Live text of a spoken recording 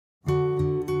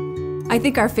I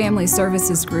think our Family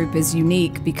Services Group is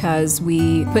unique because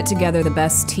we put together the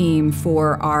best team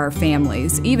for our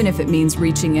families, even if it means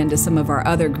reaching into some of our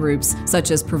other groups,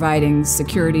 such as providing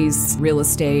securities, real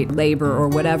estate, labor, or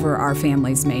whatever our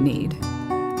families may need.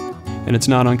 And it's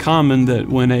not uncommon that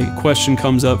when a question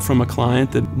comes up from a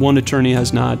client that one attorney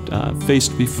has not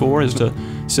faced before is to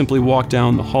simply walk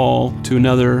down the hall to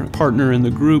another partner in the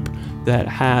group that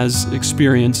has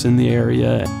experience in the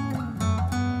area.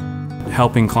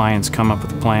 Helping clients come up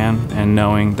with a plan and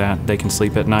knowing that they can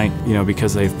sleep at night,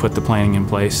 because they've put the planning in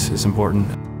place is important.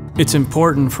 It's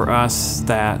important for us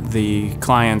that the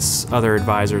client's other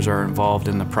advisors are involved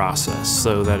in the process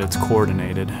so that it's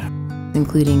coordinated.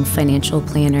 Including financial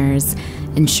planners,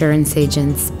 insurance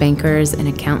agents, bankers, and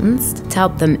accountants to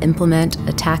help them implement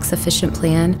a tax-efficient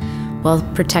plan while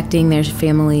protecting their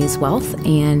family's wealth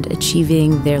and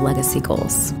achieving their legacy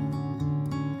goals.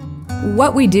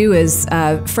 What we do is,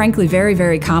 frankly, very,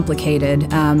 very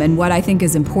complicated, and what I think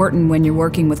is important when you're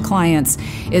working with clients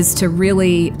is to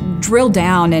really drill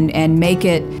down and make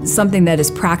it something that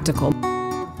is practical.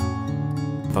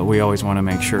 But we always want to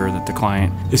make sure that the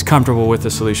client is comfortable with the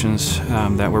solutions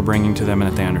that we're bringing to them and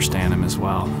that they understand them as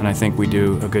well. And I think we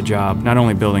do a good job not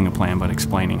only building a plan, but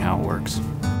explaining how it works.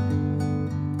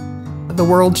 The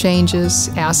world changes,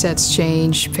 assets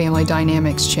change, family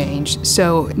dynamics change.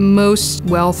 So most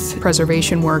wealth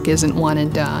preservation work isn't one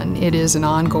and done. It is an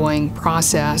ongoing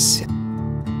process.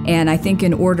 And I think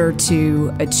in order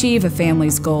to achieve a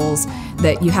family's goals,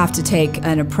 that you have to take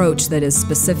an approach that is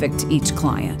specific to each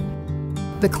client.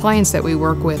 The clients that we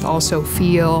work with also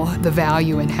feel the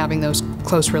value in having those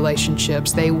close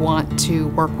relationships. They want to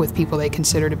work with people they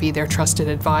consider to be their trusted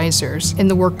advisors. And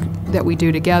the work that we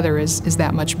do together is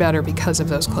that much better because of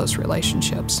those close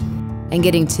relationships. And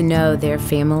getting to know their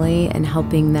family and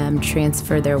helping them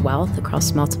transfer their wealth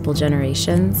across multiple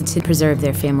generations to preserve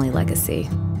their family legacy.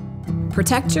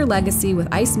 Protect your legacy with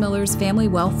Ice Miller's Family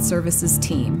Wealth Services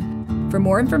team. For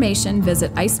more information,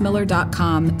 visit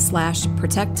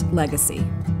icemiller.com/protectlegacy.